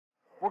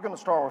We're going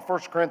to start with 1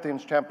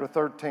 Corinthians chapter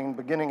 13,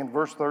 beginning in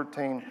verse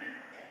 13.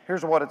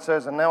 Here's what it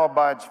says, "And now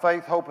abides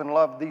faith, hope, and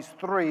love, these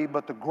three,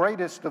 but the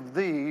greatest of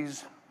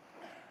these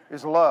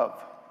is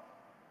love."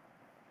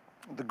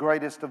 The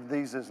greatest of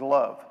these is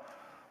love.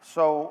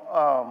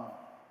 So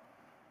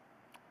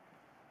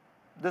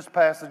this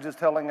passage is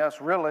telling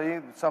us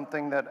really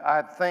something that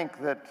I think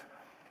that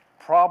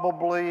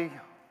probably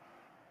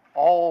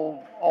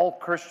all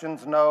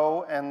Christians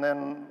know, and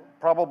then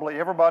probably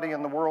everybody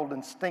in the world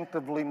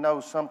instinctively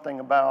knows something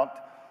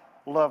about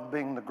love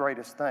being the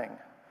greatest thing.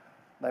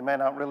 They may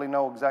not really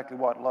know exactly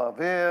what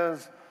love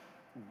is,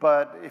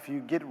 but if you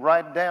get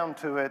right down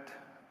to it,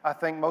 I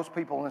think most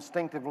people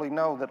instinctively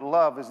know that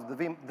love is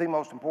the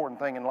most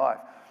important thing in life.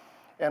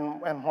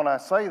 And when I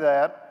say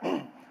that,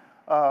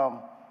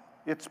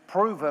 it's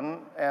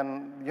proven,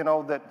 and you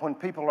know, that when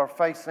people are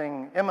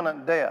facing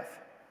imminent death,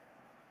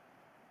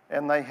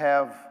 and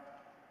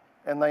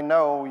they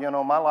know, you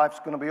know, my life's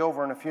going to be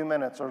over in a few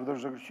minutes, or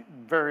there's a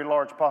very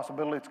large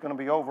possibility it's going to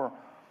be over,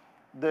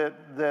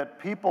 that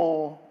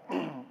people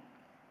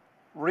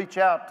reach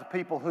out to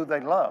people who they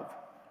love.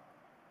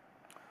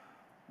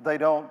 They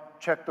don't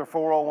check their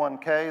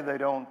 401k, they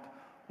don't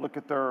look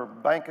at their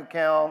bank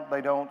account,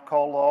 they don't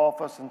call the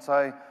office and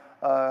say,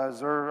 I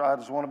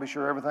just want to be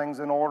sure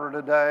everything's in order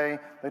today.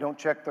 They don't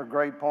check their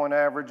grade point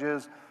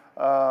averages.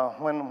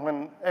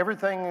 When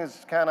everything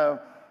is kind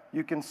of,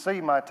 you can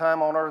see my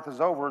time on earth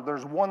is over,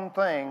 there's one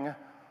thing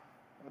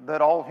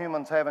that all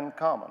humans have in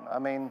common. I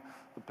mean,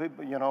 the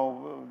people, you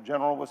know,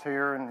 General was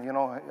here, and, you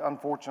know,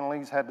 unfortunately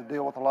he's had to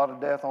deal with a lot of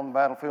death on the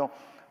battlefield.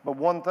 But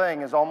one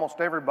thing is,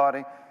 almost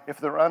everybody, if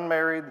they're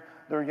unmarried,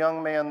 they're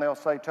young men, they'll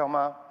say, tell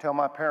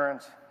my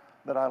parents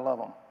that I love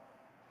them.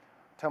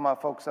 Tell my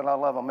folks that I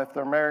love them. If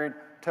they're married,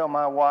 tell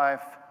my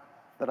wife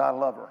that I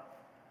love her.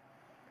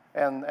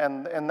 And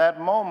in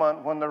that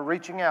moment, when they're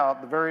reaching out,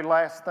 the very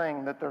last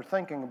thing that they're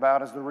thinking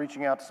about is they're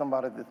reaching out to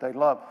somebody that they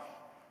love.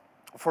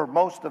 For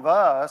most of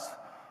us,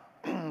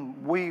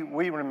 we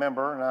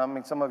remember, and I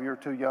mean, some of you are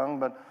too young,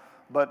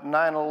 but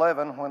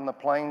 9/11, when the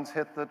planes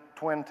hit the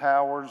Twin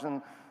Towers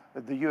and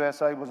the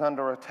USA was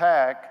under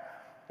attack,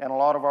 and a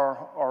lot of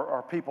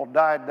our people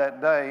died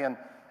that day,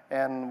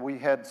 and we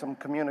had some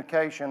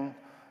communication,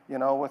 you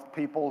know, with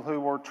people who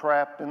were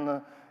trapped in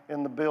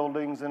the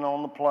buildings and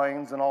on the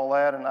planes and all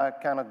that, and I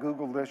kind of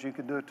Googled this. You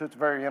could do it too. It's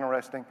very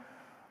interesting.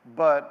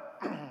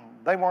 But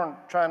they weren't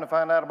trying to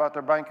find out about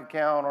their bank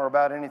account or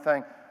about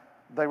anything.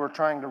 They were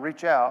trying to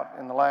reach out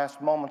in the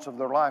last moments of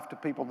their life to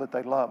people that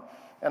they love.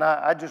 And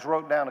I just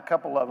wrote down a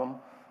couple of them,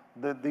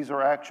 that these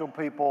are actual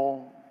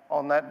people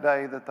on that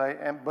day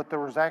but there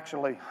was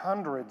actually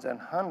hundreds and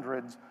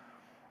hundreds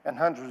and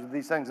hundreds of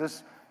these things.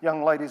 This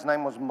young lady's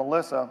name was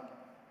Melissa.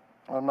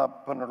 I'm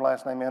not putting her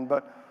last name in,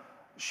 but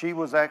she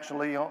was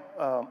actually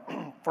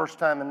first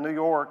time in New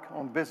York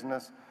on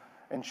business,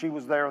 and she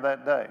was there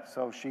that day.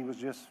 So she was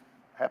just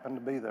happened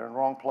to be there,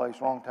 wrong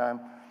place, wrong time.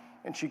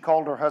 And she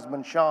called her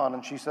husband, Sean,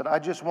 and she said, I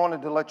just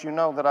wanted to let you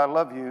know that I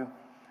love you,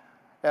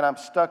 and I'm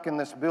stuck in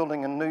this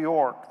building in New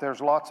York.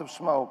 There's lots of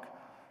smoke,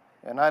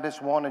 and I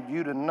just wanted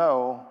you to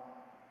know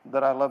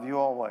that I love you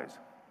always.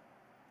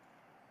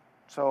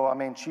 So, I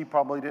mean, she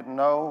probably didn't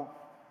know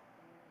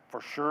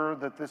for sure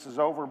that this is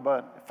over,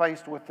 but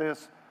faced with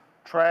this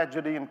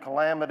tragedy and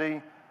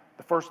calamity,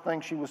 the first thing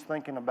she was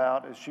thinking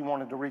about is she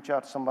wanted to reach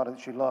out to somebody that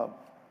she loved.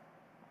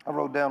 I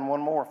wrote down one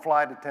more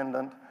flight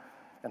attendant,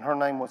 and her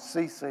name was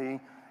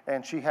Cece,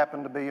 and she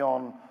happened to be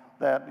on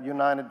that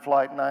United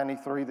Flight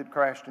 93 that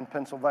crashed in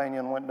Pennsylvania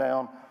and went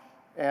down,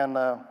 and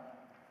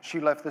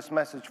she left this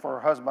message for her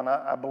husband.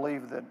 I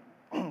believe that,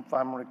 if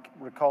I'm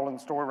recalling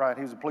the story right,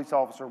 he was a police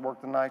officer,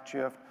 worked the night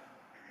shift,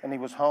 and he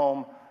was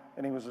home,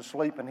 and he was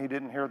asleep, and he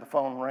didn't hear the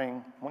phone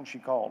ring when she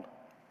called.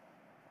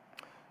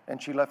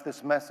 And she left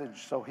this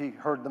message, so he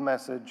heard the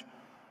message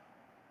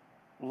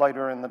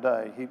later in the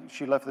day.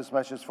 She left this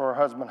message for her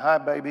husband. Hi,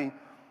 baby.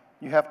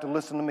 You have to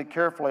listen to me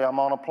carefully. I'm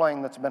on a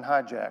plane that's been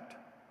hijacked.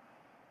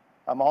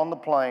 I'm on the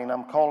plane.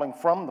 I'm calling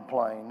from the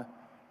plane,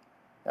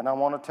 and I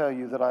want to tell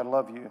you that I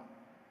love you.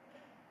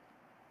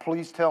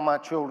 Please tell my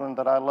children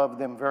that I love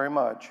them very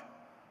much.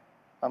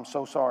 I'm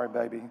so sorry,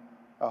 baby.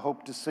 I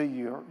hope to see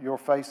your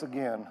face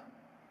again.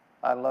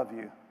 I love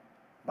you.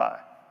 Bye.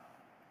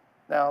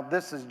 Now,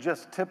 this is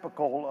just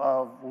typical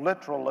of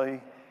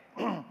literally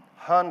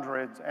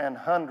hundreds and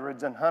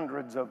hundreds and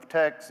hundreds of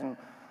texts and,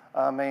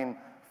 I mean,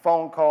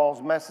 phone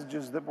calls,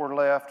 messages that were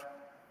left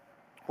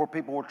where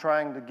people were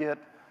trying to get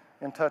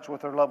in touch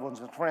with their loved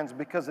ones and friends,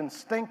 because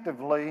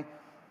instinctively,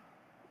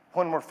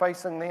 when we're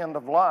facing the end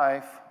of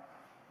life,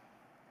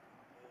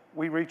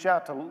 we reach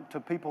out to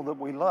people that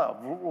we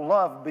love.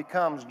 Love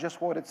becomes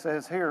just what it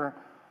says here.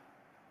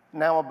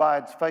 Now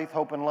abides faith,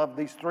 hope, and love,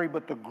 these three,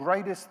 but the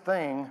greatest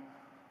thing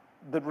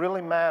that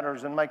really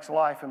matters and makes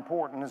life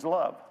important is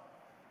love.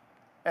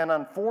 And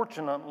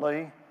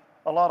unfortunately,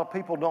 a lot of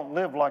people don't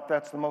live like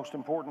that's the most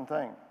important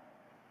thing.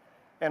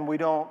 And we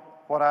don't,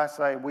 what I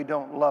say, we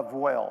don't love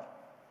well.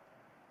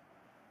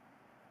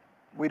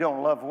 We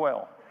don't love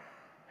well.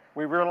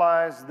 We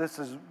realize this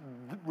is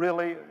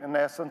really, in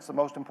essence, the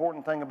most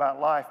important thing about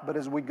life. But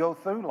as we go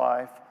through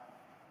life,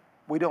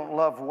 we don't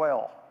love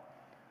well.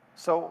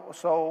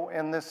 So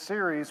in this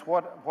series,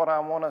 what I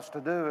want us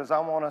to do is I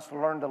want us to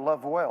learn to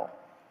love well.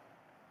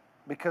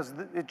 Because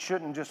it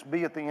shouldn't just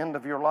be at the end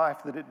of your life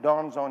that it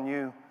dawns on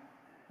you,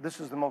 this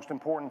is the most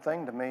important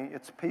thing to me.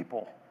 It's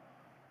people.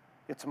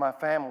 It's my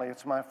family.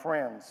 It's my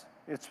friends.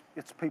 It's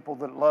people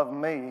that love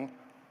me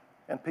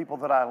and people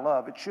that I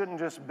love. It shouldn't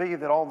just be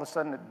that all of a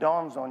sudden it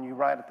dawns on you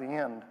right at the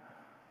end.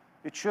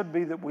 It should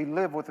be that we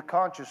live with the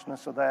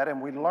consciousness of that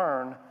and we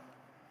learn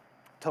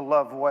to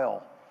love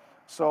well.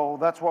 So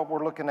that's what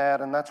we're looking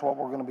at, and that's what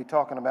we're going to be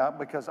talking about,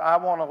 because I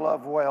want to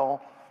love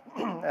well,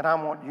 and I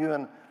want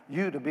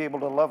you to be able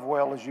to love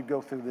well as you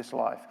go through this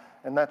life.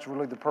 And that's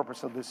really the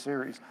purpose of this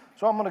series.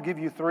 So I'm going to give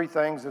you three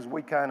things as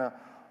we kind of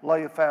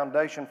lay a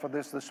foundation for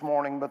this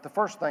morning. But the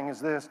first thing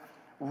is this: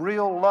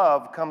 real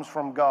love comes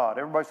from God.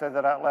 Everybody say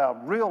that out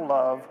loud. Real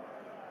love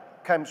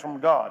comes from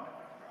God.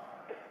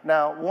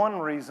 Now, one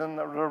reason,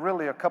 there are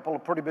really a couple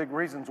of pretty big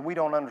reasons we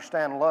don't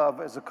understand love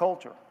as a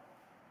culture.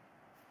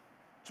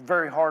 It's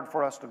very hard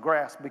for us to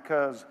grasp,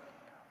 because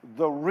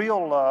the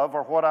real love,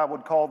 or what I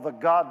would call the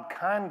God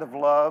kind of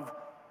love,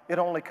 it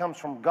only comes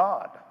from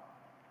God.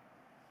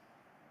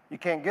 You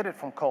can't get it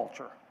from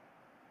culture.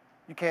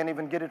 You can't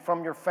even get it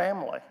from your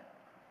family.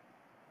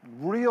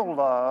 Real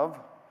love,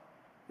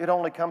 it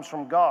only comes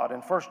from God.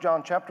 In 1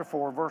 John chapter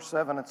 4, verse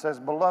 7, it says,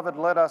 "Beloved,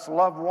 let us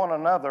love one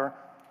another,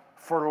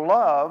 for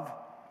love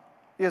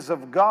is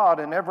of God,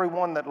 and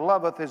everyone that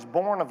loveth is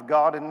born of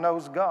God and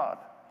knows God."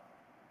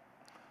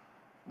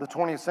 The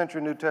 20th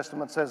century New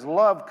Testament says,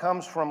 "Love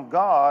comes from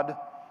God,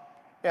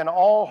 and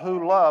all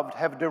who loved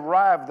have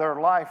derived their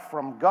life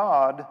from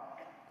God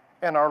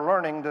and are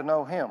learning to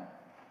know Him."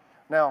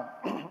 Now,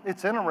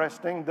 it's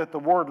interesting that the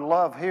word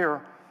love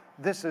here,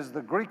 this is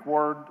the Greek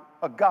word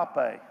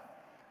agape,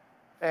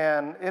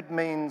 and it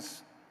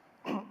means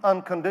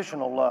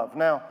unconditional love.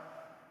 Now,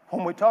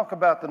 when we talk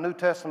about the New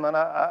Testament,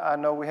 I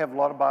know we have a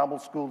lot of Bible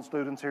school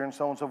students here and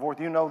so on and so forth.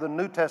 You know the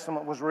New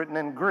Testament was written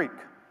in Greek,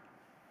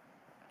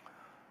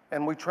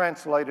 and we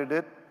translated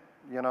it,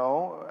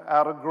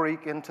 out of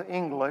Greek into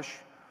English.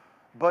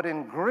 But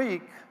in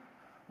Greek,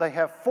 they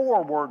have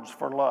 4 words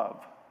for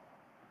love.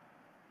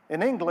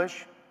 In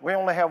English, we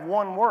only have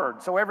 1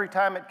 word. So every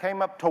time it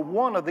came up to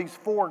one of these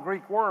 4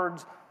 Greek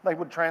words, they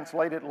would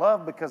translate it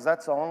love, because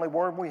that's the only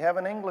word we have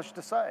in English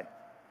to say.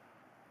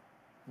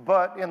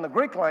 But in the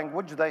Greek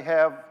language, they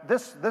have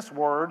this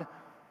word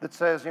that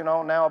says,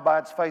 now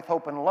abides faith,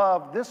 hope, and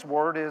love. This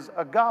word is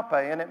agape,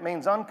 and it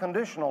means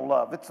unconditional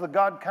love. It's the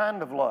God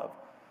kind of love.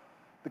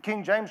 The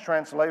King James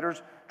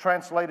translators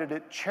translated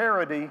it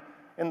charity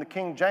in the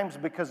King James,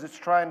 because it's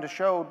trying to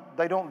show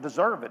they don't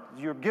deserve it.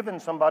 You're giving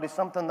somebody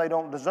something they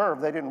don't deserve.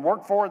 They didn't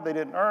work for it. They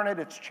didn't earn it.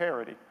 It's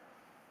charity.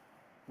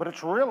 But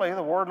it's really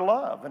the word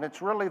love, and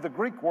it's really the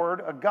Greek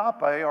word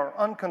agape, or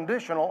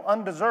unconditional,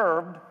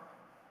 undeserved,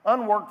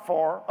 unworked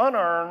for,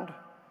 unearned,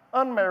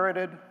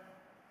 unmerited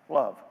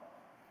love.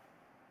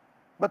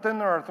 But then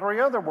there are 3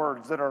 other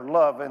words that are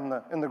love in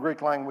the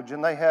Greek language,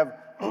 and they have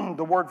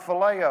the word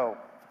phileo.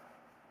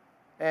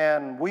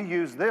 And we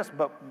use this,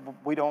 but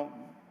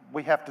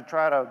we have to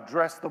try to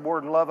dress the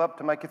word love up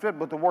to make it fit.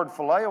 But the word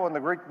phileo in the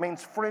Greek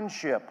means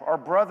friendship or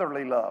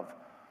brotherly love.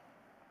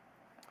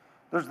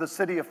 There's the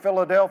city of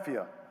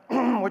Philadelphia,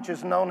 which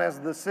is known as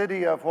the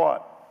city of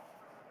what?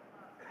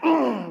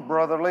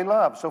 Brotherly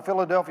love. So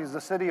Philadelphia is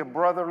the city of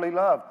brotherly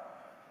love.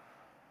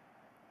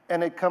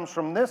 And it comes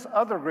from this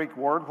other Greek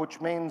word, which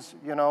means,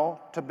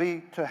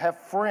 to have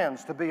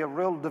friends, to be a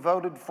real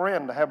devoted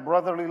friend, to have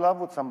brotherly love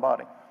with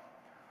somebody.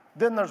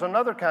 Then there's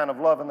another kind of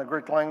love in the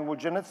Greek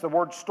language, and it's the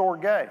word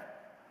storge.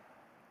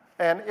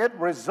 And it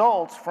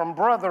results from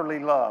brotherly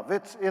love.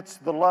 It's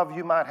the love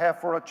you might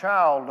have for a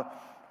child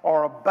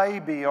or a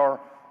baby or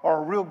a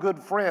real good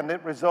friend.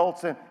 It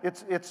results in,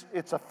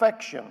 it's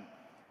affection.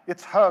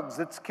 It's hugs,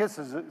 it's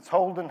kisses, it's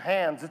holding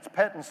hands, it's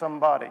petting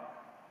somebody.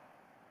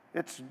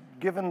 It's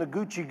giving the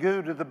Gucci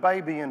goo to the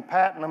baby and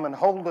patting them and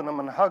holding them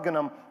and hugging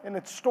them, and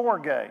it's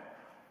storge.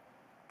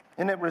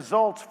 And it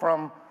results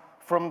from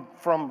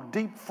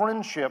deep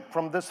friendship,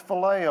 from this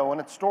phileo, and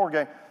it's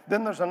storge.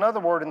 Then there's another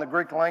word in the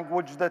Greek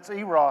language that's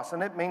eros,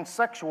 and it means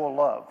sexual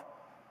love.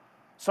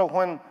 So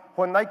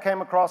when they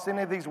came across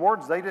any of these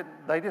words,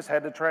 they just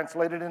had to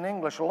translate it in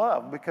English,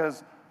 love,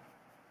 because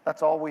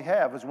that's all we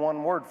have is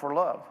one word for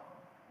love.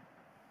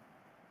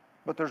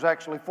 But there's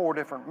actually 4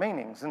 different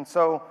meanings. And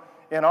so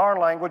in our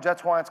language,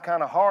 that's why it's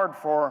kind of hard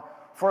for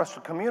us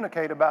to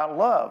communicate about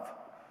love.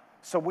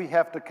 So we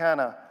have to kind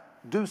of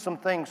do some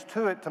things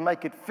to it to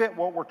make it fit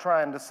what we're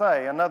trying to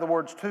say. In other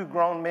words, 2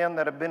 grown men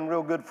that have been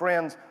real good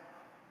friends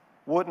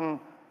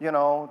wouldn't,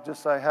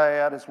 just say,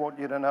 "Hey, I just want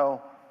you to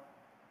know,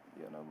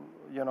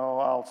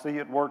 I'll see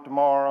you at work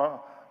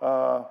tomorrow.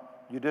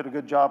 You did a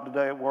good job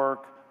today at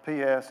work.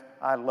 P.S.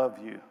 I love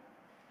you."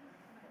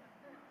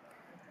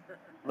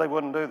 They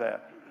wouldn't do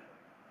that.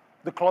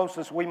 The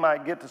closest we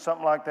might get to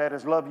something like that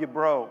is "love you,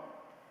 bro."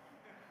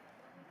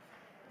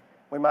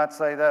 We might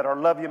say that, or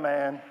 "love you,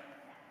 man."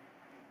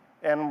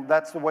 And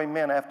that's the way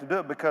men have to do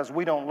it, because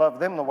we don't love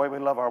them the way we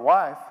love our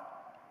wife.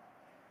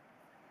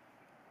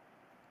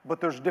 But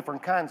there's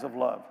different kinds of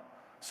love.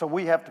 So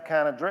we have to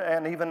kind of,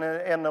 and even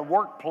in the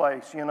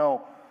workplace, you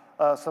know,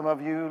 some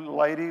of you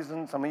ladies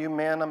and some of you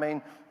men, I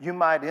mean, you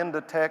might end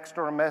a text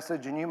or a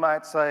message and you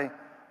might say,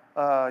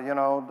 you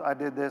know, I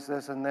did this,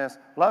 this, and this.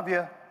 Love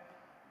you.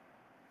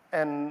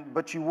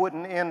 But you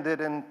wouldn't end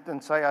it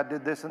and say, I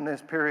did this and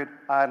this, period.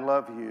 I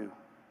love you.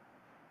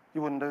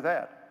 You wouldn't do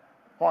that.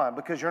 Why?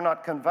 Because you're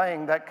not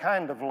conveying that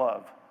kind of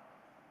love.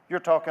 You're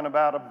talking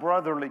about a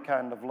brotherly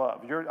kind of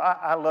love.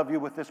 I love you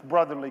with this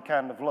brotherly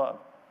kind of love.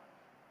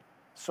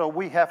 So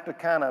we have to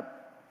kind of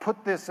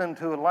put this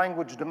into a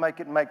language to make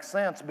it make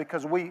sense,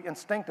 because we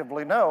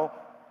instinctively know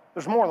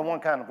there's more than one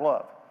kind of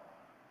love.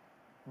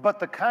 But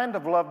the kind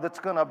of love that's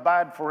going to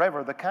abide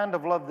forever, the kind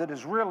of love that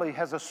is really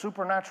has a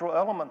supernatural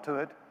element to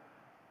it,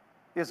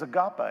 is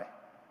agape.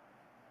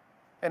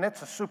 And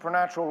it's a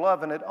supernatural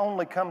love, and it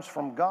only comes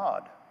from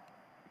God.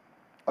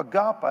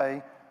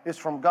 Agape is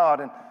from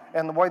God,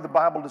 and the way the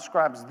Bible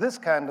describes this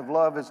kind of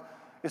love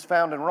is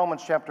found in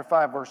Romans chapter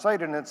 5, verse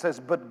 8, and it says,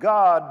 but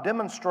God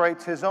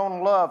demonstrates his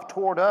own love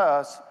toward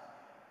us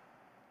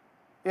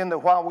in that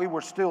while we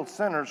were still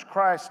sinners,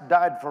 Christ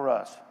died for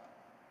us.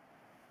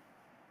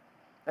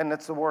 And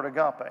it's the word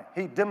agape.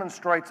 He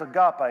demonstrates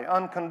agape,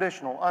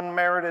 unconditional,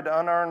 unmerited,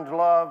 unearned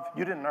love.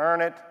 You didn't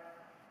earn it,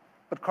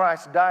 but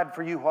Christ died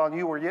for you while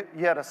you were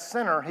yet a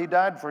sinner. He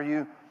died for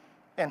you,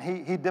 and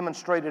he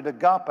demonstrated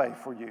agape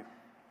for you.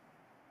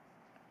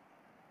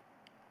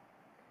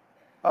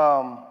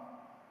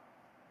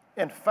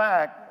 In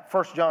fact,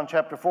 1 John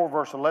chapter 4,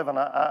 verse 11,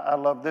 I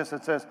love this.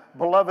 It says,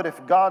 beloved,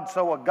 if God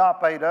so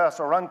agape'd us,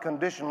 or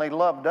unconditionally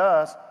loved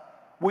us,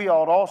 we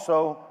ought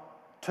also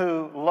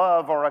to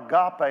love or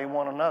agape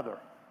one another.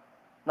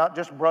 Not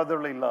just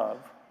brotherly love,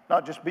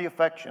 not just be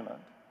affectionate.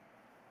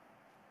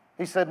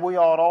 He said we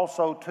ought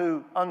also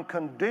to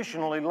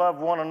unconditionally love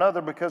one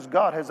another, because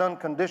God has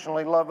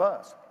unconditionally loved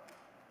us.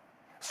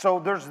 So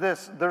there's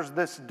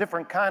this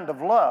different kind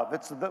of love.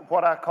 It's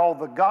what I call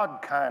the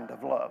God kind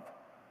of love.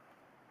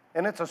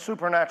 And it's a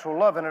supernatural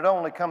love, and it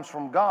only comes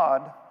from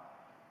God.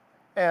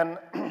 And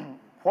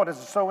what is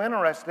so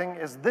interesting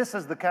is this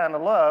is the kind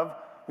of love,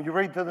 when you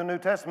read through the New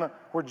Testament,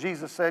 where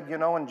Jesus said, you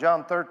know, in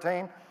John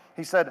 13,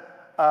 he said,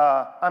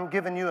 I'm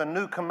giving you a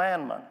new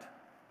commandment,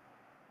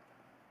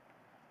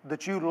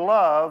 that you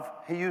love.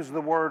 He used the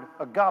word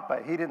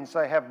agape. He didn't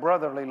say have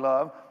brotherly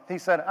love. He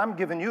said, I'm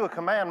giving you a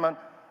commandment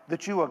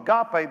that you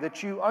agape,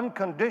 that you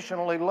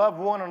unconditionally love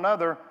one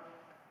another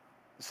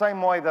the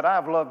same way that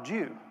I've loved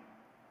you.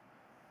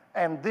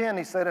 And then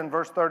he said in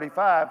verse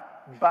 35,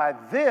 by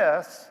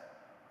this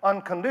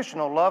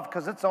unconditional love,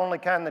 because it's the only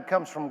kind that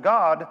comes from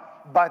God,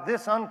 by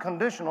this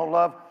unconditional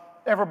love,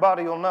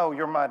 everybody will know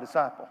you're my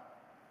disciple.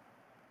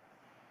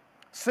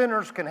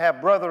 Sinners can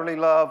have brotherly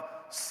love.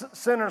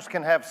 Sinners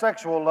can have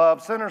sexual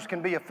love. Sinners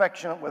can be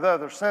affectionate with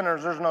other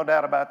sinners. There's no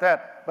doubt about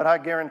that. But I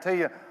guarantee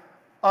you,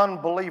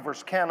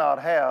 unbelievers cannot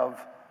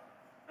have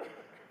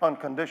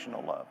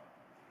unconditional love.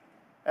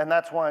 And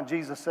that's why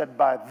Jesus said,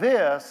 by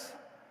this,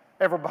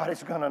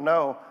 everybody's going to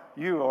know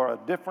you are a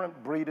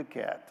different breed of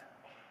cat,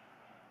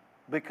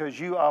 because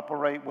you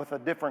operate with a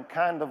different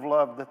kind of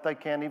love that they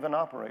can't even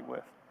operate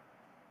with.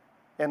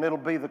 And it'll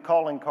be the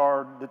calling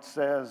card that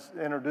says,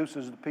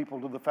 introduces the people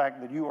to the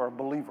fact that you are a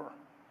believer,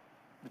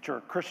 that you're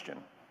a Christian.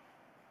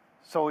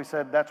 So he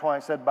said, that's why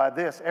he said, by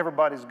this,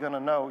 everybody's going to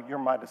know you're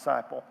my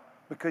disciple,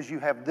 because you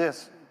have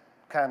this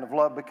kind of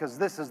love, because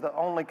this is the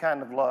only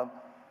kind of love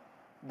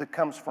that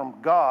comes from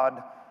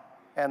God,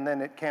 and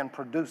then it can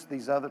produce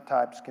these other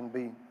types can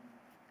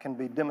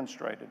be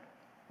demonstrated.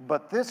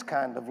 But this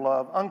kind of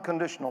love,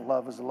 unconditional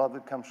love, is the love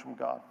that comes from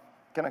God.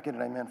 Can I get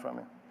an amen from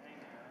you?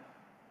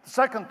 The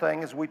second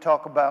thing, as we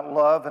talk about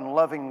love and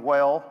loving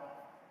well,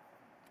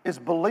 is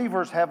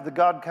believers have the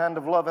God kind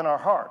of love in our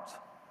hearts.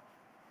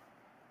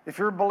 If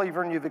you're a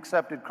believer and you've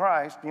accepted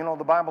Christ, you know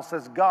the Bible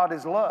says God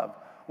is love.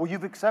 Well,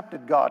 you've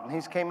accepted God and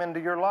He's came into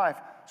your life.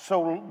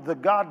 So the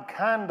God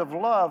kind of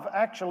love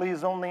actually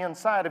is on the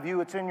inside of you.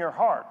 It's in your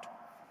heart.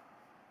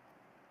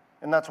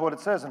 And that's what it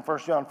says in 1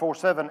 John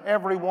 4:7.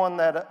 Everyone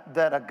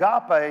that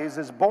agapes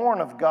is born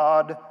of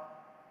God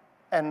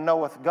and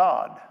knoweth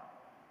God.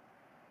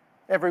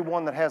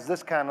 Everyone that has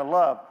this kind of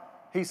love.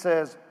 He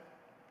says,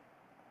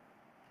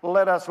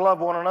 let us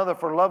love one another,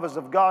 for love is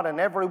of God, and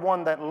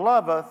everyone that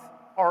loveth,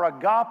 or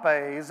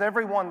agapes,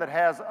 everyone that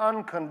has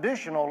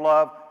unconditional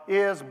love,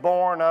 is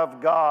born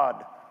of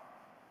God.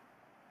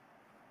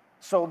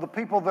 So the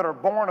people that are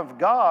born of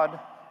God,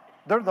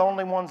 they're the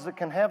only ones that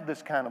can have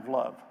this kind of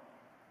love.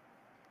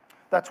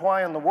 That's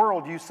why in the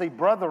world you see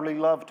brotherly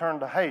love turn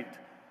to hate.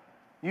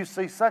 You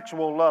see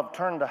sexual love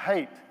turn to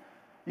hate.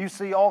 You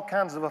see all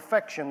kinds of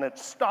affection that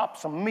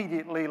stops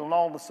immediately, and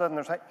all of a sudden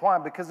there's hate. Why?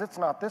 Because it's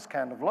not this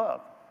kind of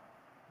love.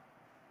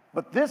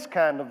 But this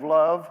kind of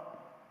love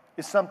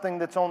is something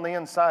that's on the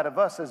inside of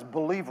us as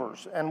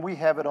believers, and we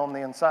have it on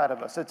the inside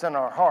of us. It's in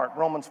our heart.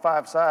 Romans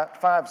 5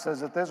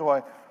 says it this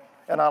way,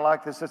 and I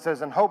like this. It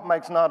says, and hope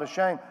makes not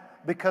ashamed,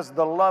 because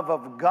the love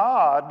of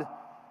God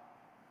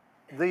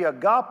the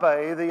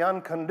agape, the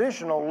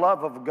unconditional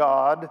love of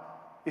God,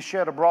 is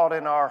shed abroad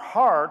in our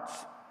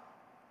hearts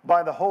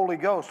by the Holy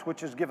Ghost,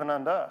 which is given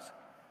unto us.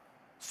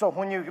 So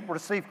when you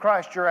receive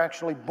Christ, you're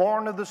actually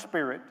born of the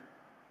Spirit,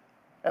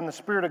 and the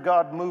Spirit of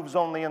God moves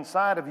on the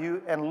inside of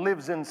you and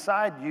lives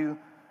inside you,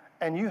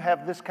 and you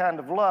have this kind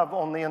of love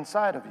on the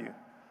inside of you.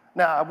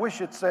 Now, I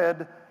wish it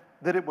said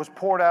that it was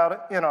poured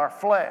out in our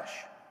flesh,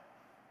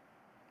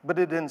 but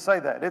it didn't say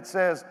that. It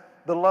says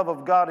the love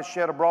of God is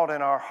shed abroad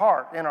in our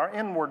heart, in our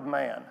inward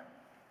man.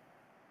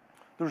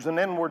 There's an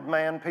inward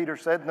man, Peter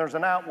said, and there's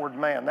an outward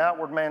man. The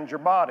outward man's your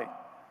body.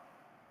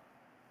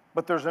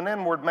 But there's an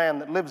inward man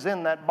that lives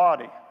in that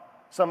body.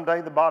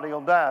 Someday the body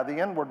will die. The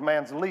inward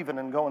man's leaving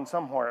and going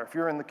somewhere. If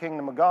you're in the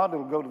kingdom of God,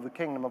 it'll go to the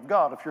kingdom of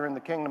God. If you're in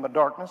the kingdom of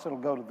darkness, it'll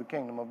go to the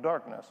kingdom of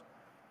darkness.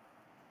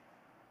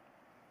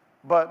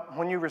 But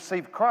when you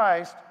receive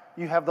Christ,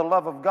 you have the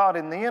love of God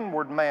in the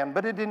inward man,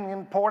 but it didn't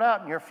get poured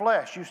out in your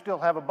flesh. You still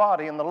have a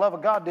body, and the love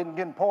of God didn't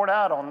get poured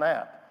out on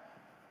that.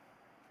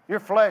 Your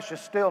flesh is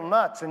still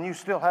nuts, and you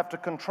still have to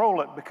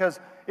control it because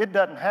it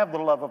doesn't have the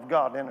love of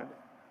God in it.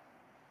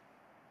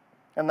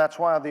 And that's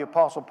why the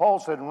Apostle Paul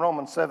said in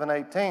Romans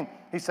 7:18,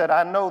 he said,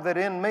 I know that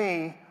in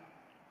me,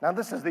 now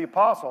this is the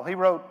Apostle, he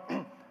wrote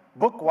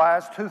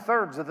book-wise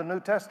 2/3 of the New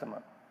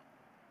Testament.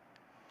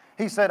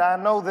 He said, I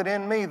know that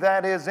in me,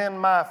 that is in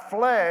my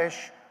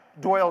flesh,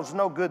 dwells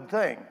no good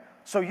thing.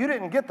 So you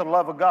didn't get the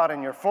love of God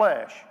in your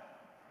flesh.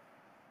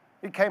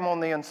 It came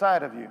on the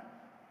inside of you.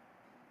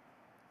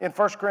 In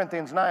 1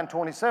 Corinthians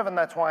 9:27,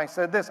 that's why he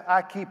said this,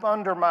 I keep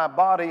under my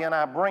body and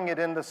I bring it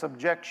into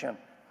subjection.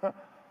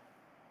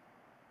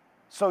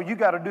 So you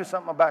got to do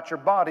something about your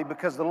body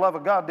because the love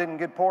of God didn't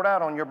get poured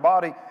out on your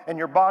body, and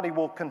your body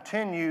will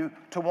continue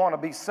to want to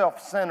be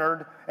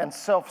self-centered and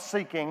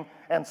self-seeking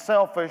and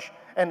selfish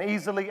and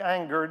easily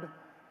angered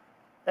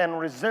and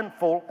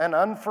resentful and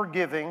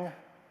unforgiving.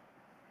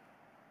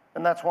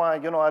 And that's why, I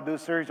do a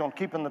series on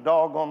keeping the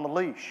dog on the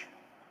leash.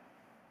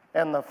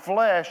 And the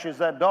flesh is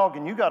that dog,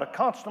 and you got to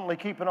constantly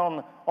keep it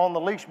on the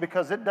leash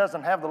because it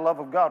doesn't have the love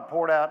of God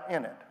poured out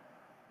in it.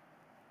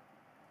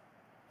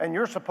 And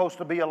you're supposed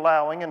to be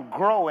allowing and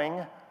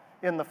growing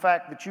in the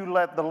fact that you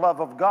let the love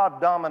of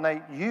God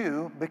dominate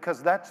you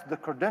because that's the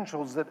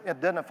credentials that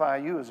identify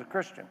you as a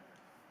Christian.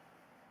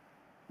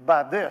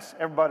 By this,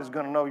 everybody's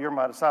going to know you're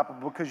my disciple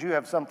because you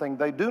have something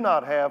they do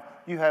not have.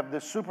 You have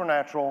this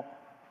supernatural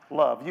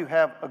love. You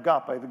have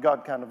agape, the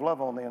God kind of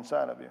love on the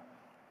inside of you.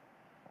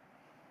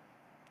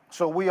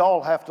 So we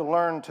all have to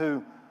learn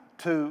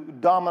to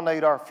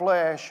dominate our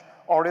flesh,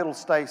 or it'll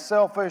stay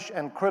selfish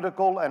and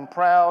critical and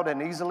proud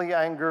and easily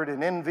angered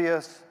and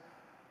envious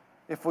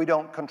if we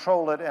don't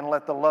control it and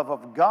let the love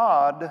of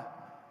God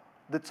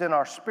that's in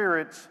our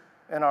spirits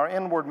and our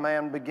inward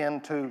man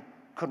begin to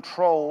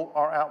control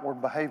our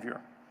outward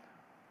behavior.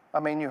 I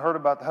mean, you heard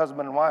about the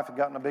husband and wife had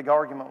gotten a big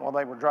argument while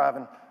they were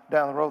driving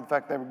down the road. In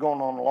fact, they were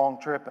going on a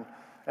long trip,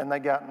 and they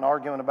got in an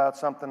argument about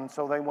something, and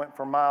so they went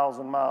for miles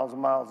and miles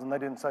and miles, and they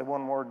didn't say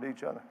one word to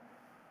each other.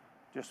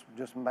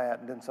 Just mad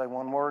and didn't say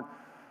one word.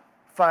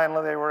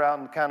 Finally, they were out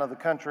in kind of the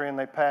country, and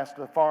they passed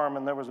the farm,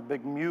 and there was a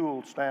big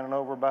mule standing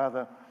over by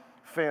the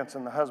fence,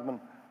 and the husband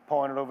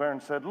pointed over there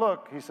and said,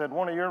 look, he said,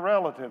 one of your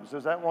relatives.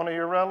 Is that one of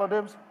your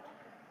relatives?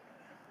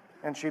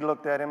 And she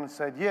looked at him and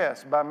said,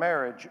 yes, by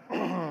marriage.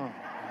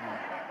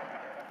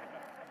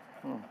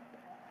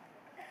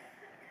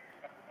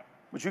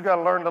 But you got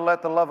to learn to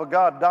let the love of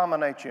God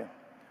dominate you.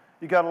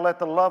 You got to let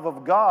the love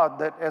of God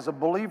that as a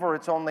believer,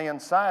 it's on the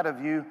inside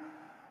of you.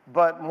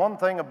 But one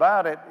thing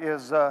about it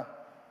is,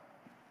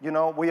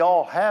 we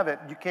all have it.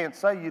 You can't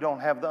say you don't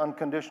have the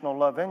unconditional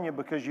love in you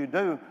because you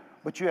do,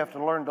 but you have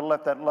to learn to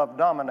let that love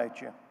dominate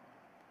you.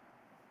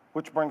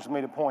 Which brings me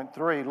to point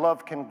 3.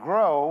 Love can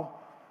grow,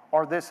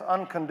 or this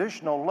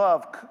unconditional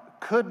love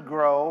could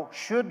grow,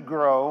 should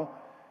grow,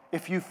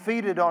 if you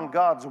feed it on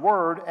God's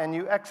word and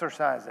you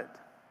exercise it.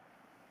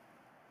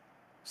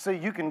 See,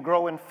 you can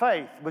grow in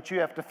faith, but you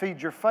have to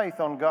feed your faith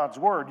on God's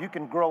word. You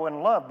can grow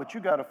in love, but you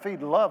got to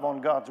feed love on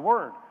God's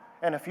word.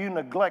 And if you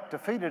neglect to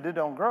feed it, it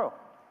don't grow.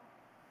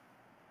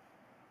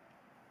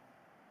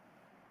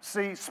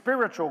 See,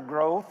 spiritual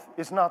growth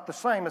is not the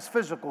same as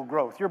physical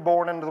growth. You're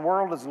born into the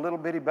world as a little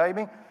bitty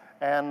baby,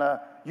 and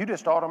you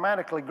just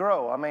automatically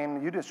grow. I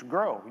mean, you just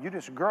grow. You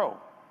just grow.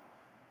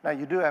 Now,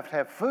 you do have to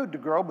have food to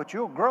grow, but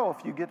you'll grow.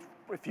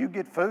 If you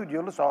get food,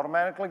 you'll just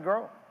automatically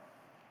grow.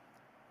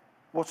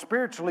 Well,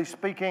 spiritually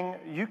speaking,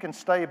 you can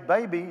stay a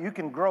baby, you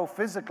can grow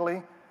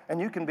physically,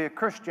 and you can be a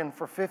Christian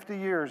for 50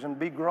 years and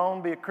be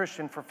grown, be a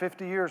Christian for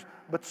 50 years,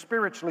 but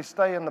spiritually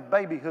stay in the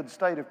babyhood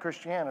state of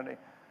Christianity.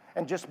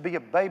 And just be a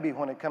baby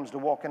when it comes to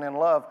walking in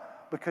love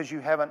because you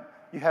haven't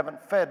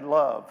fed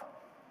love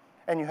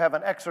and you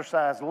haven't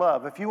exercised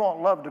love. If you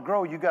want love to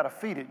grow, you got to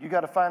feed it. You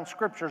got to find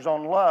scriptures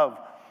on love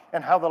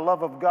and how the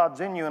love of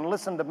God's in you and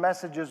listen to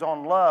messages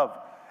on love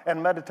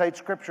and meditate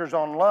scriptures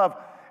on love.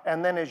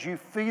 And then as you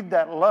feed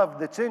that love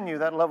that's in you,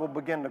 that love will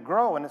begin to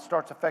grow and it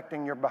starts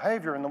affecting your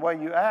behavior and the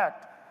way you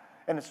act.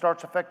 And it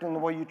starts affecting the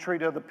way you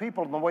treat other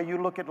people and the way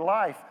you look at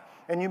life.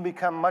 And you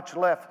become much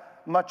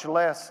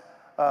less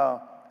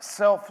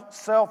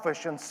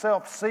selfish and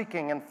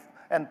self-seeking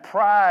and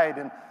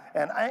pride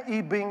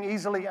and being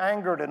easily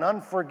angered and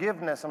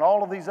unforgiveness and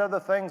all of these other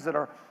things that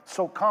are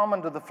so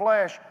common to the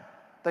flesh,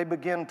 they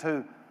begin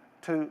to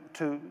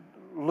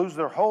lose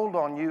their hold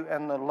on you,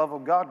 and the love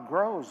of God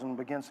grows and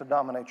begins to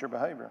dominate your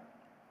behavior.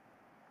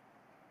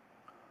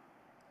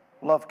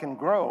 Love can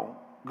grow.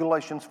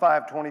 Galatians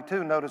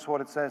 5:22, notice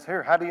what it says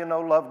here. How do you know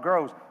love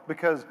grows?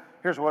 Because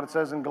here's what it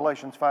says in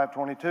Galatians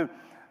 5:22.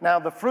 Now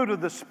the fruit of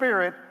the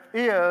Spirit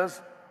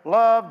is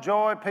love,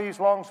 joy, peace,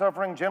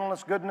 long-suffering,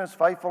 gentleness, goodness,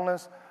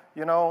 faithfulness.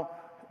 You know,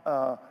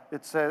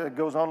 it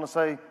goes on to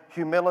say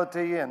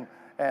humility and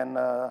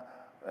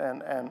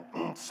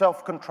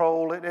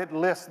self-control. It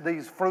lists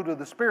these fruit of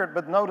the Spirit,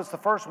 but notice the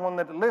first one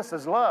that it lists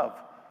is love.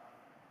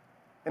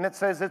 And it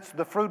says it's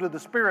the fruit of the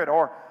Spirit,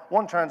 or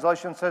one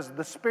translation says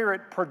the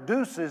Spirit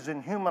produces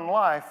in human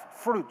life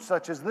fruit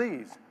such as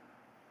these.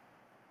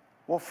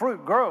 Well,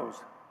 fruit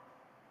grows.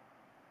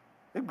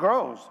 It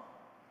grows.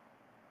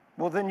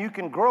 Well, then you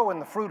can grow in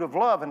the fruit of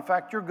love. In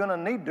fact, you're going to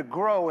need to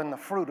grow in the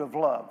fruit of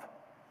love.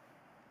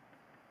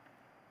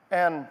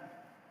 And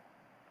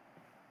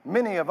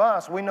many of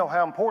us, we know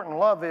how important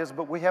love is,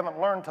 but we haven't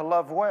learned to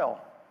love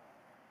well.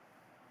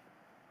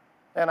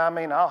 And I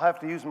mean, I'll have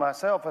to use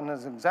myself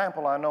as an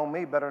example. I know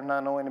me better than I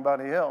know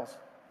anybody else.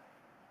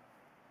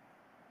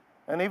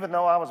 And even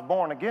though I was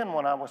born again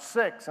when I was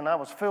 6, and I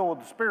was filled with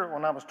the Spirit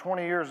when I was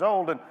 20 years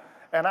old,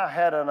 and I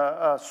had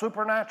a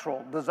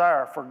supernatural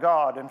desire for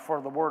God and for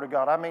the Word of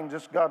God. I mean,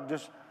 God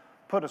just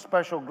put a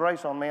special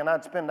grace on me, and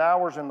I'd spend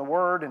hours in the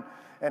Word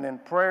and in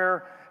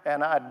prayer,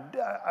 and I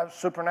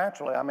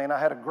supernaturally, I mean, I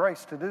had a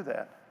grace to do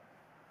that.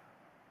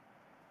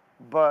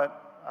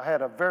 But I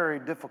had a very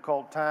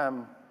difficult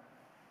time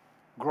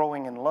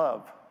growing in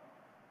love.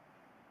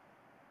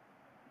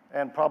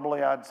 And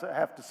probably I'd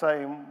have to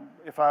say,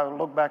 if I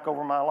look back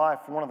over my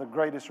life, one of the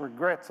greatest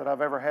regrets that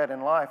I've ever had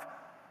in life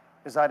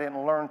is I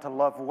didn't learn to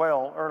love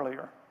well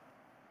earlier.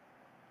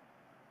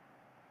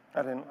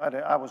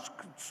 I was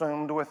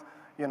consumed with,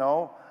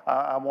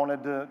 I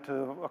wanted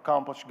to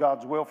accomplish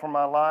God's will for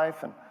my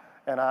life,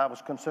 and I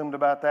was consumed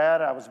about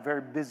that. I was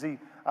very busy.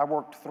 I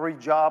worked 3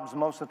 jobs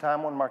most of the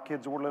time when my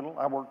kids were little.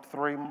 I worked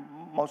 3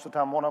 most of the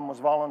time. One of them was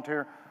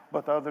volunteer,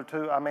 but the other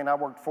 2, I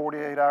worked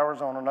 48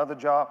 hours on another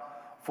job,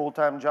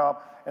 full-time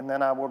job, and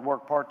then I would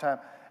work part-time.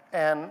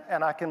 And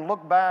I can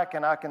look back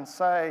and I can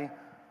say,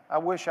 I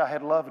wish I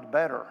had loved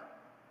better.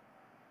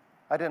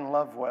 I didn't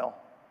love well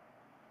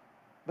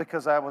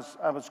because I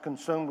was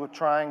consumed with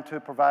trying to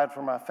provide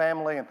for my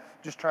family and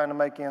just trying to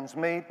make ends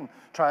meet and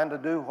trying to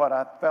do what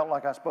I felt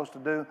like I was supposed to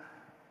do.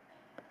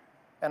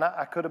 And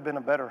I could have been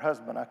a better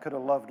husband. I could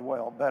have loved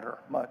well, better,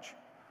 much.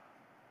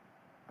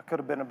 I could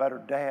have been a better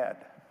dad.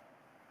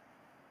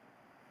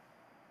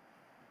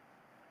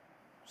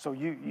 So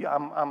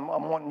I'm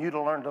wanting you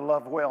to learn to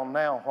love well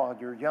now while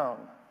you're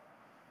young.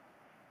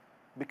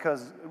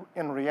 Because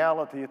in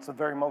reality, it's the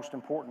very most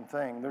important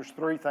thing. There's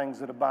 3 things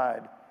that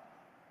abide: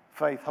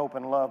 faith, hope,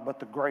 and love. But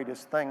the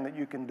greatest thing that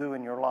you can do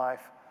in your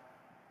life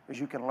is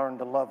you can learn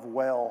to love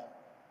well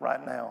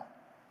right now.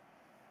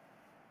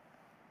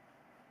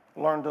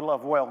 Learn to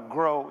love well.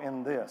 Grow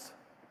in this.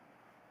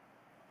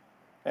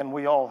 And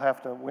we all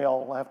have to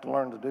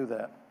learn to do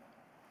that.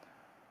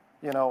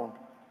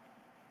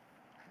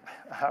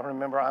 I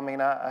remember,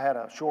 I had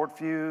a short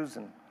fuse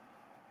and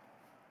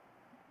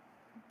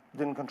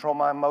didn't control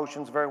my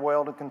emotions very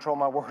well, didn't control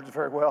my words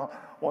very well.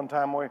 One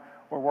time we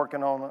were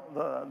working on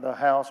the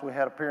house. We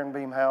had a pier and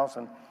beam house,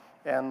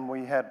 and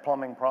we had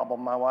plumbing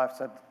problem. My wife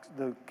said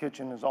the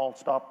kitchen is all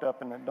stopped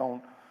up and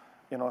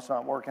it's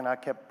not working. I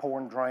kept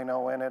pouring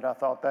Drano in it. I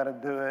thought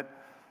that'd do it,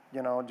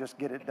 just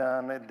get it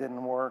done. It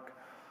didn't work.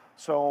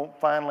 So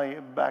finally,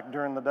 back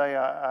during the day,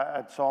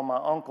 I saw my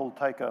uncle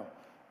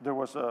there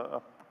was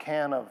a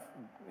can of,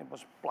 it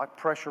was like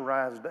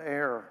pressurized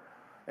air,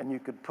 and you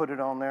could put it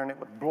on there and it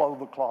would blow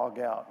the clog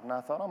out. And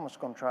I thought, I'm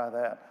just going to try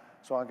that.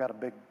 So I got a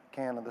big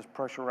can of this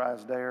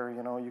pressurized air.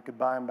 You could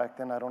buy them back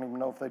then. I don't even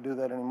know if they do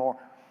that anymore.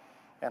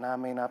 And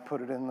I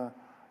put it in the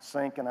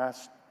sink, and I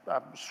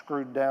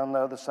screwed down the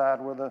other side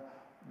where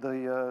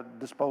the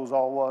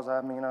disposal was.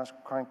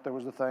 There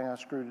was the thing. I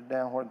screwed it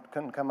down where it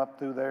couldn't come up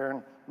through there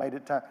and made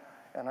it tight.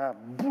 And I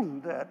blew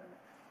that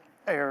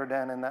air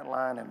down in that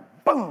line, and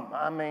boom,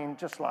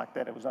 just like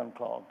that, it was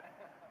unclogged.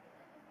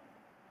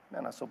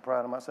 Man, I was so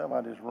proud of myself.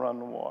 I just run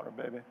the water,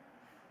 baby.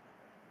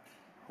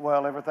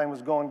 Well, everything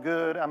was going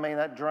good.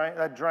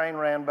 That drain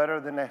ran better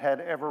than it had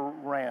ever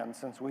ran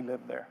since we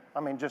lived there.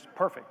 Just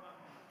perfect.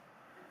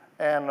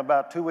 And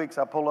about 2 weeks,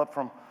 I pull up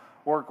from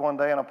work one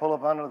day, and I pull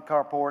up under the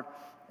carport,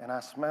 and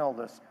I smell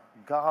this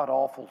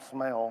god-awful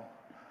smell,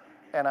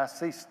 and I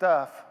see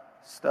stuff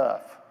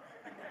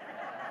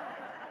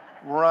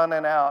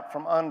running out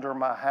from under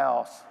my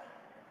house.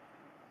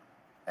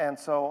 And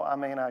so,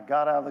 I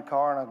got out of the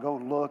car and I go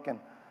look,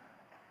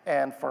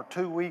 and for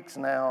 2 weeks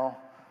now,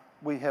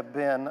 we have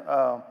been,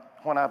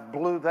 when I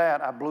blew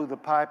the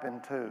pipe in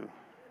 2.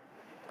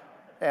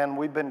 And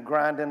we've been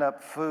grinding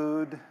up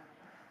food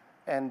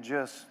and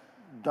just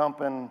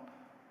dumping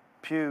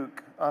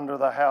puke under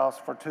the house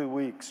for 2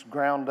 weeks,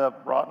 ground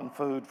up rotten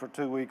food for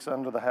 2 weeks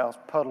under the house,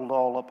 puddled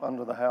all up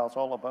under the house,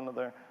 all up under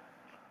there.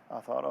 I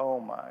thought, oh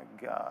my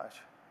gosh.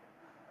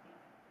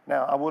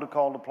 Now, I would have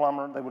called a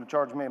plumber. They would have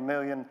charged me $1.5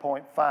 million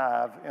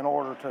in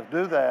order to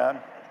do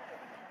that,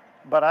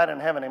 but I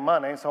didn't have any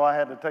money, so I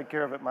had to take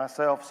care of it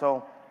myself.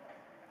 So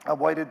I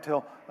waited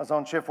till I was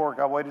on shift work.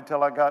 I waited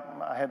till I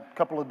had a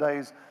couple of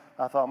days.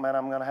 I thought, man,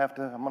 I'm gonna have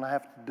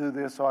to do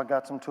this. So I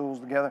got some tools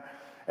together,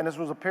 and this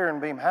was a pier and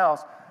beam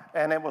house,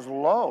 and it was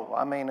low.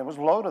 I mean, it was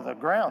low to the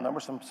ground. There were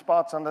some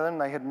spots under them.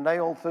 They had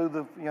nailed through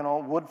the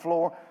wood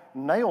floor,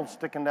 nails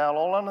sticking down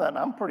all under that. And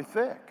I'm pretty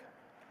thick,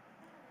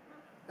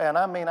 and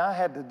I mean, I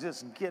had to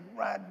just get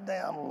right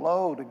down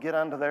low to get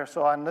under there.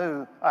 So I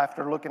knew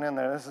after looking in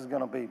there, this is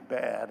gonna be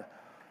bad.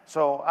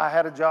 So I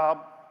had a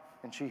job,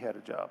 and she had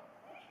a job.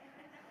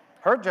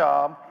 Her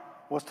job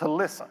was to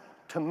listen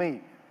to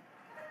me.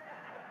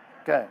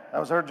 Okay, that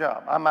was her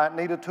job. I might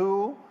need a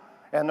tool,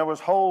 and there was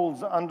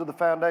holes under the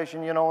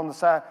foundation, on the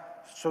side,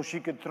 so she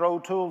could throw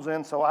tools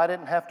in, so I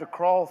didn't have to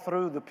crawl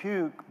through the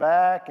puke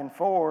back and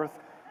forth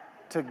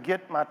to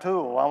get my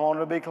tool. I wanted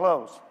to be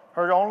close.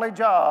 Her only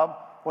job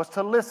was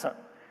to listen.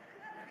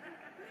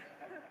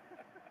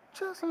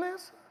 Just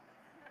listen.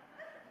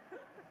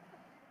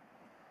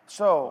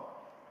 So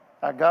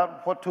I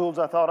got what tools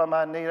I thought I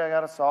might need. I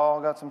got a saw,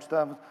 I got some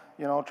stuff,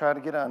 try to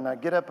get on. I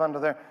get up under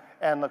there,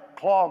 and the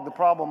clog, the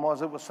problem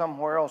was it was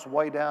somewhere else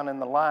way down in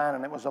the line,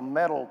 and it was a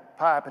metal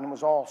pipe, and it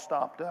was all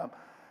stopped up.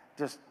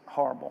 Just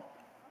horrible.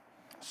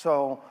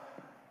 So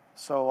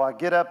I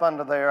get up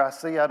under there. I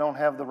see I don't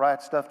have the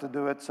right stuff to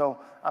do it, so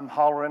I'm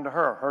hollering to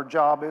her. Her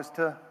job is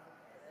to,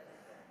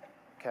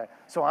 okay.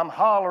 So I'm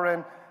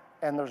hollering,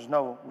 and there's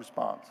no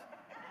response.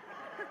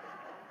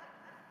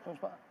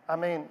 I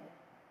mean,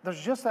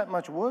 there's just that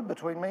much wood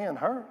between me and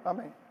her. I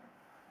mean,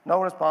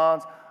 no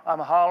response. I'm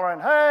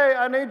hollering, hey,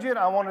 I need you. And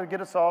I wanted to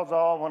get a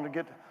sawzall.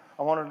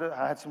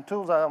 I had some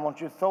tools. I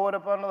want you to throw it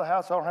up under the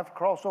house so I don't have to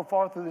crawl so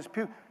far through this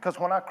puke. Because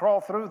when I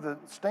crawl through the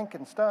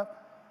stinking stuff,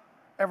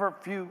 every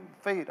few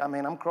feet, I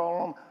mean, I'm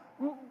crawling,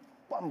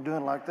 I'm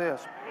doing like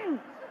this.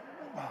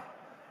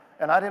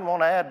 And I didn't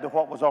want to add to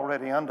what was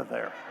already under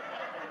there.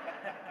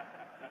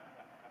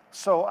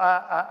 So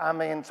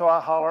so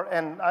I holler,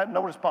 and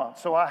no response.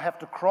 So I have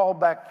to crawl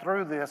back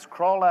through this,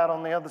 crawl out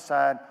on the other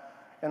side,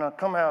 and I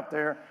come out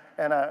there,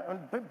 and I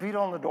beat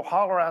on the door,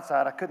 holler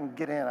outside. I couldn't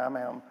get in. I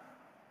mean,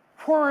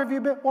 where have you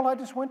been? Well, I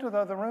just went to the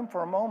other room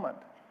for a moment.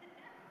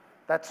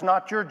 That's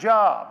not your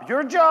job.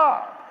 Your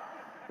job.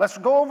 Let's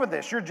go over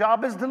this. Your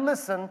job is to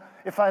listen.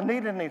 If I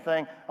need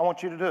anything, I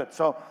want you to do it.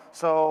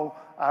 So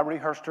I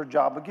rehearsed her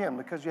job again,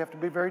 because you have to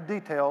be very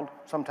detailed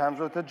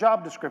sometimes with the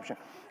job description.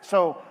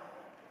 So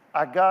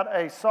I got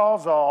a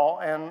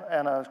sawzall and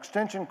an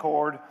extension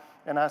cord,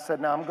 and I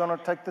said, now I'm going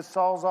to take this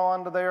sawzall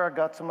under there. I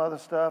got some other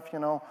stuff,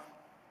 and I'm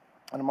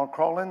going to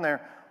crawl in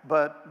there.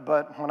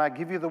 But when I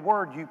give you the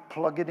word, you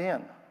plug it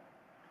in,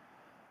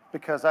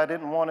 because I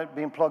didn't want it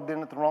being plugged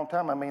in at the wrong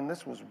time. I mean,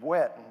 this was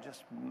wet and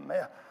just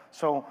meh.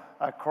 So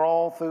I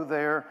crawled through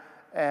there,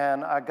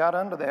 and I got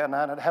under there, and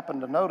I happened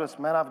to notice,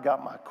 man, I've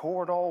got my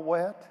cord all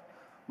wet,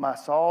 my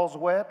saw's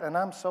wet, and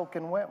I'm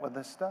soaking wet with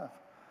this stuff.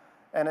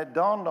 And it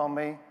dawned on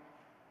me,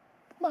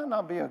 it might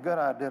not be a good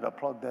idea to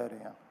plug that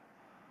in.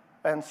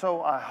 And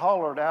so I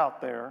hollered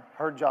out there.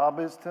 Her job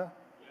is to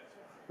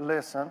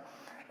listen.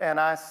 And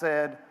I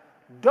said,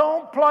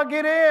 don't plug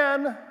it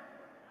in.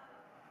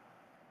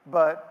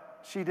 But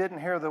she didn't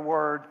hear the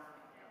word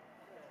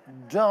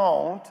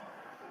don't.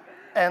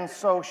 And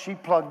so she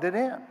plugged it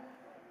in.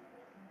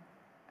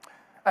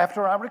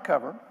 After I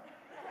recovered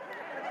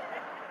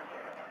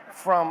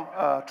from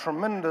a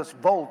tremendous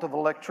volt of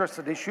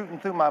electricity shooting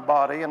through my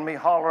body and me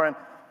hollering,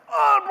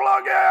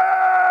 unplug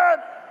it!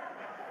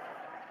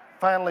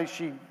 Finally,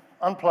 she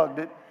unplugged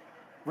it,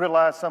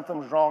 realized something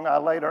was wrong. I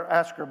later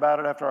asked her about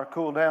it after I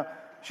cooled down.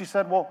 She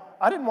said, well,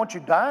 I didn't want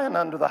you dying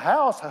under the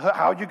house.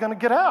 How are you going to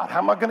get out? How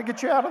am I going to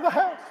get you out of the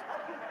house?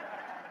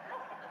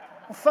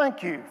 Well,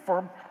 thank you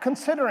for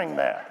considering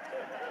that.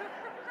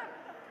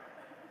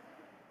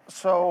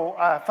 So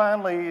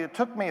it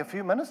took me a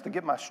few minutes to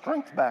get my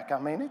strength back. I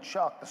mean, it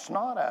shocked the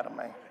snot out of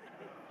me.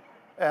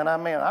 And I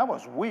mean, I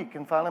was weak,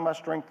 and finally my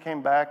strength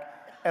came back.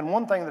 And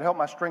one thing that helped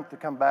my strength to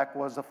come back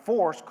was a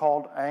force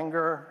called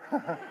anger.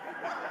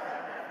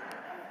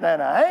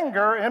 Then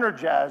anger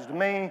energized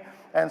me,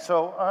 and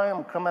so I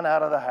am coming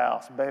out of the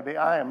house, baby.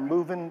 I'm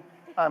moving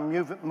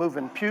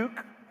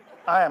puke.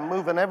 I am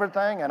moving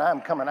everything, and I'm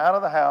coming out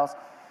of the house,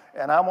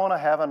 and I want to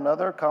have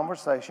another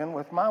conversation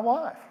with my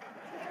wife.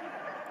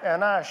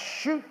 And I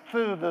shoot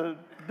through the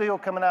deal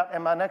coming out,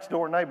 and my next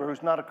door neighbor,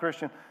 who's not a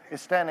Christian,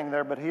 is standing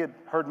there, but he had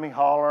heard me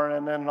hollering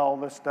and then all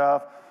this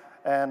stuff.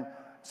 And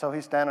so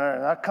he's standing there,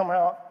 and I come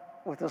out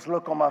with this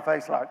look on my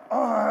face like,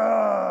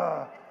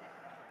 ah.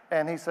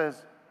 And he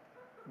says,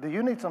 do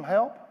you need some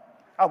help?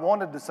 I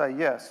wanted to say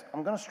yes.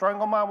 I'm going to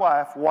strangle my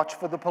wife. Watch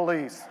for the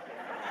police.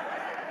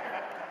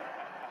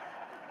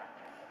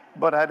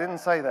 But I didn't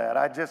say that.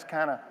 I just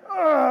kind of,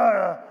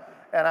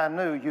 and I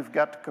knew you've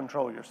got to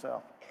control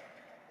yourself.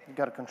 You've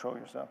got to control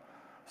yourself.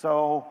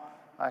 So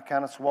I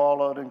kind of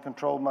swallowed and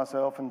controlled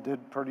myself and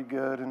did pretty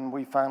good, and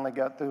we finally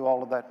got through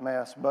all of that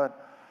mess.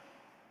 But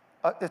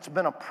it's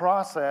been a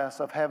process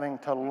of having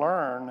to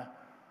learn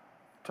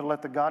to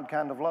let the God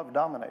kind of love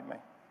dominate me.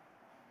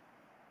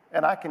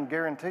 And I can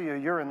guarantee you,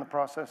 you're in the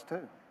process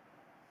too.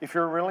 If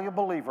you're really a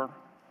believer,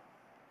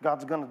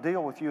 God's going to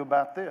deal with you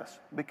about this,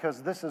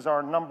 because this is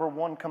our number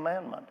one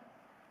commandment.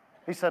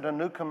 He said, a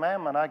new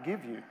commandment I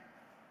give you.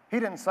 He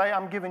didn't say,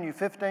 I'm giving you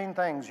 15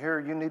 things here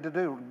you need to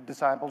do.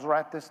 Disciples,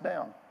 write this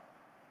down.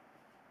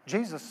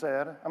 Jesus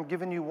said, I'm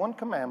giving you one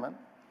commandment.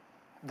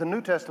 The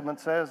New Testament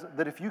says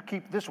that if you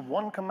keep this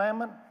one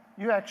commandment,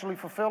 you actually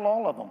fulfill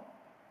all of them.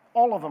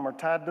 All of them are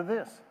tied to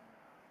this.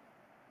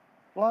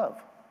 Love.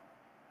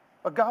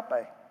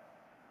 Agape.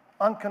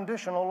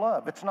 Unconditional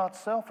love. It's not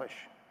selfish.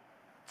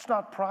 It's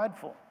not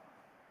prideful.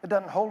 It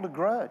doesn't hold a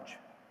grudge.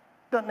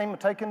 It doesn't even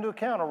take into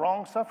account a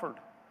wrong suffered.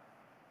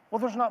 Well,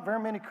 there's not very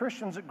many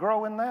Christians that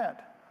grow in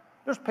that.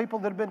 There's people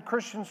that have been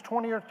Christians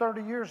 20 or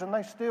 30 years and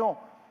they still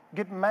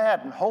get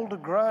mad and hold a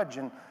grudge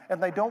and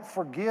they don't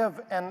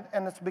forgive, and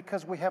it's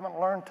because we haven't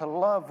learned to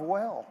love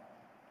well.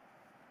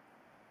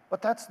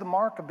 But that's the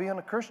mark of being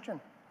a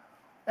Christian.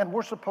 And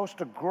we're supposed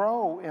to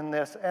grow in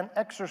this and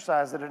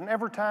exercise it. And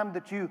every time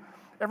that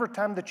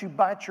you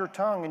bite your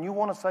tongue and you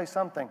want to say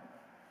something,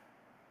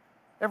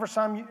 every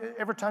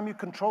time you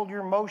control your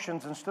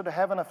emotions instead of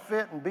having a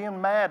fit and being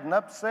mad and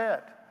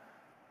upset,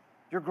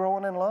 you're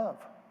growing in love.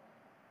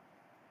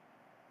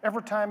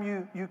 Every time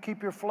you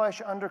keep your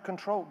flesh under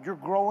control, you're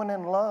growing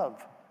in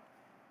love.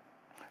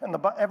 And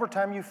every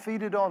time you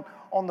feed it on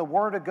the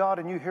Word of God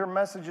and you hear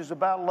messages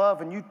about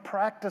love and you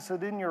practice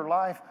it in your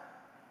life,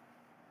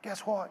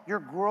 guess what? You're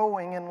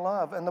growing in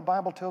love. And the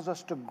Bible tells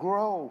us to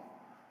grow.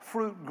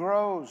 Fruit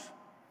grows.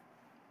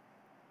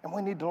 And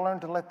we need to learn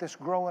to let this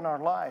grow in our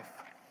life.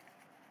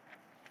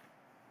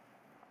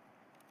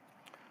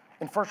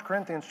 In 1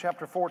 Corinthians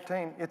chapter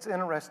 14, it's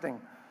interesting.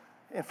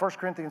 In 1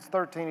 Corinthians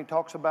 13, he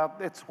talks about,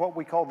 it's what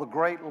we call the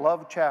great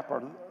love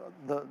chapter,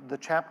 the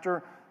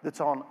chapter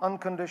that's on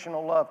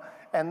unconditional love.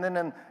 And then,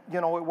 it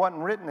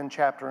wasn't written in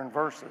chapter and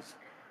verses.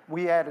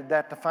 We added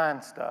that to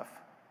find stuff.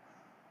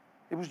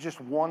 It was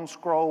just one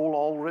scroll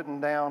all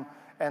written down.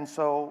 And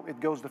so it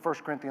goes to 1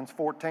 Corinthians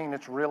 14.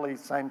 It's really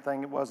the same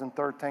thing it was in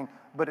 13.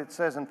 But it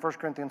says in 1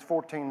 Corinthians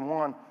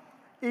 14:1,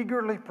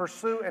 eagerly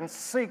pursue and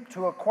seek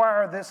to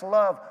acquire this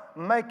love.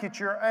 Make it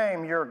your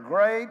aim, your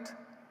great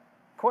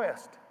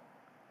quest.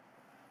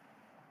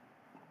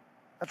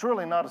 That's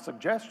really not a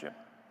suggestion.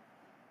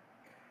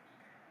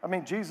 I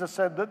mean, Jesus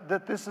said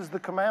that this is the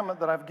commandment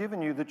that I've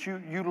given you, that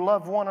you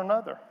love one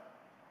another.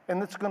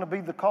 And it's going to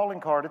be the calling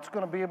card. It's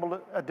going to be able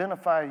to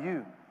identify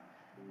you,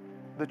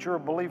 that you're a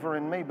believer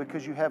in me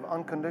because you have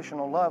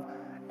unconditional love.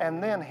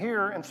 And then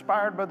here,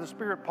 inspired by the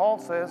Spirit, Paul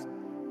says,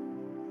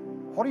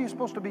 what are you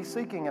supposed to be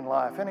seeking in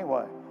life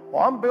anyway?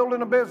 Well, I'm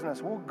building a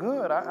business. Well,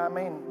 good. I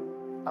mean,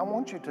 I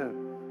want you to.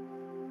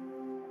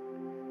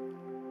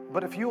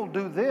 But if you'll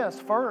do this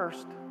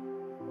first,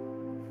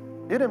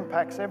 it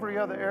impacts every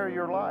other area of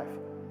your life.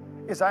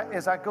 As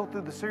I go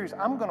through the series,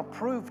 I'm going to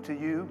prove to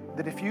you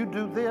that if you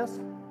do this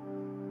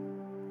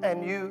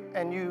and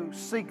you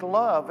seek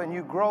love and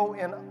you grow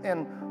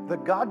in the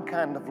God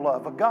kind of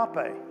love,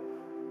 agape,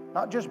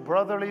 not just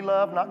brotherly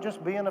love, not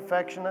just being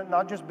affectionate,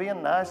 not just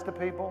being nice to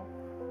people,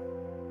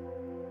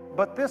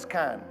 but this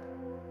kind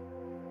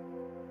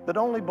that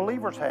only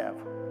believers have,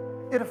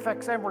 it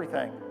affects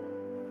everything.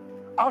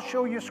 I'll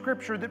show you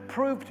scripture that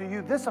proves to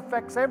you this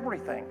affects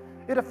everything.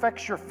 It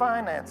affects your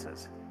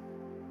finances.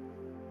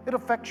 It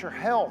affects your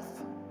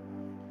health.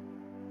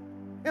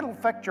 It'll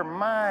affect your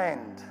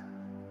mind.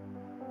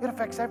 It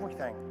affects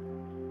everything.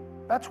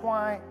 That's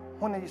why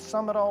when you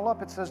sum it all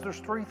up, it says there's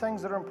three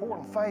things that are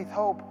important: faith,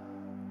 hope,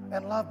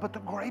 and love. But the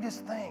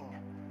greatest thing,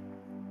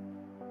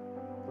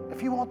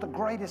 if you want the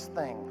greatest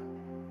thing,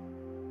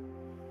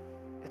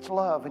 it's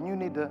love. And you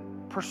need to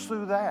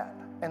pursue that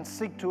and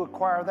seek to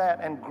acquire that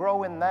and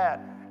grow in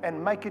that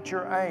and make it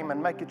your aim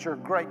and make it your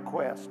great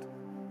quest.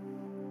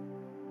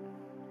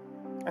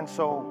 And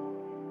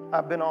so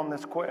I've been on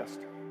this quest.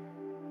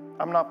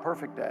 I'm not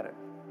perfect at it.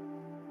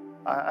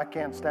 I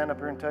can't stand up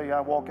here and tell you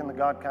I walk in the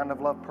God kind of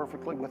love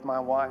perfectly with my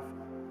wife.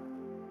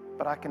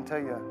 But I can tell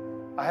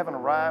you, I haven't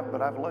arrived,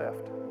 but I've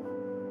left.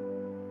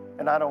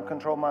 And I don't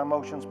control my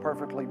emotions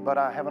perfectly, but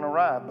I haven't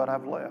arrived, but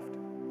I've left.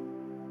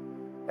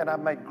 And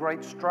I've made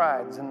great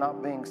strides in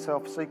not being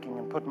self-seeking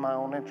and putting my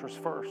own interests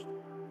first.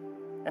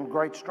 And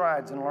great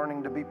strides in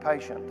learning to be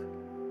patient.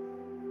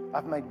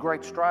 I've made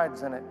great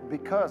strides in it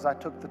because I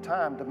took the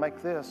time to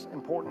make this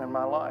important in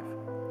my life.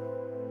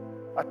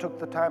 I took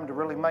the time to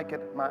really make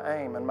it my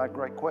aim and my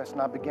great quest,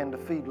 and I began to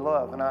feed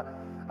love. And I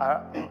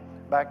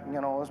back,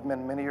 it's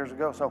been many years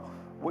ago, so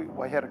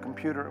we had a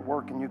computer at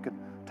work, and you could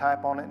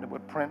type on it, and it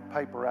would print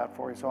paper out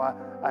for you. So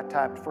I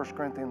typed 1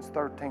 Corinthians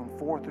 13,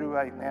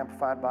 4-8 in the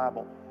Amplified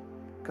Bible,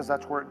 because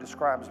that's where it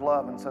describes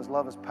love and says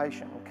love is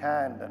patient and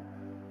kind and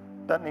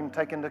doesn't even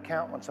take into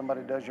account when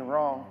somebody does you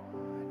wrong.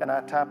 And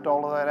I typed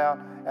all of that out,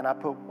 and I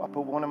put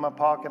one in my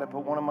pocket, I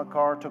put one in my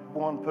car, took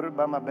one, put it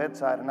by my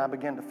bedside, and I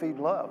began to feed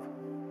love.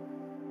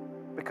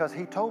 Because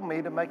he told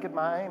me to make it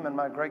my aim and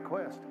my great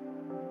quest.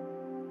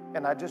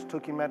 And I just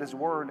took him at his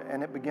word,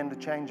 and it began to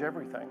change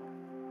everything.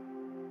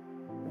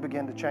 It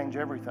began to change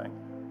everything.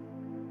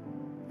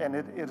 And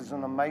it is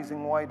an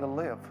amazing way to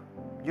live.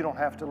 You don't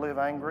have to live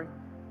angry.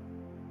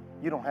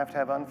 You don't have to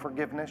have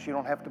unforgiveness. You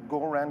don't have to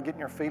go around getting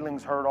your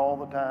feelings hurt all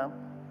the time.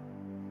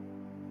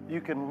 You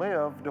can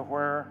live to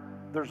where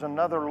there's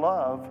another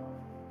love.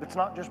 It's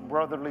not just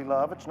brotherly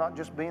love. It's not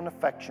just being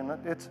affectionate.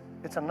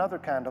 It's another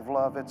kind of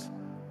love. It's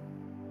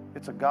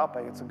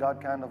agape. It's a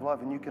God kind of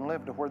love. And you can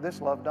live to where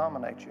this love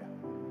dominates you.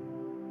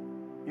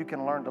 You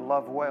can learn to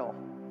love well.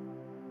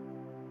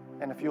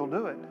 And if you'll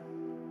do it,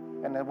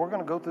 and then we're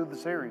going to go through the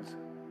series.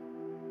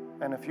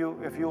 And if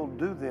you'll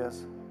do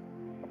this,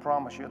 I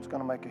promise you it's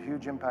going to make a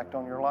huge impact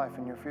on your life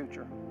and your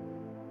future.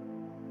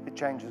 It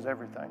changes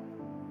everything.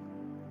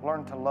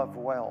 Learn to love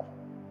well.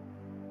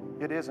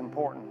 It is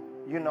important.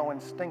 You know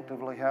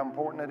instinctively how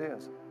important it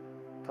is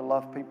to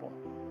love people.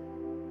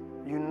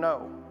 You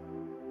know.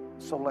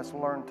 So let's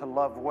learn to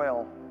love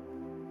well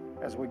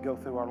as we go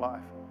through our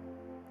life.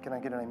 Can I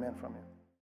get an amen from you?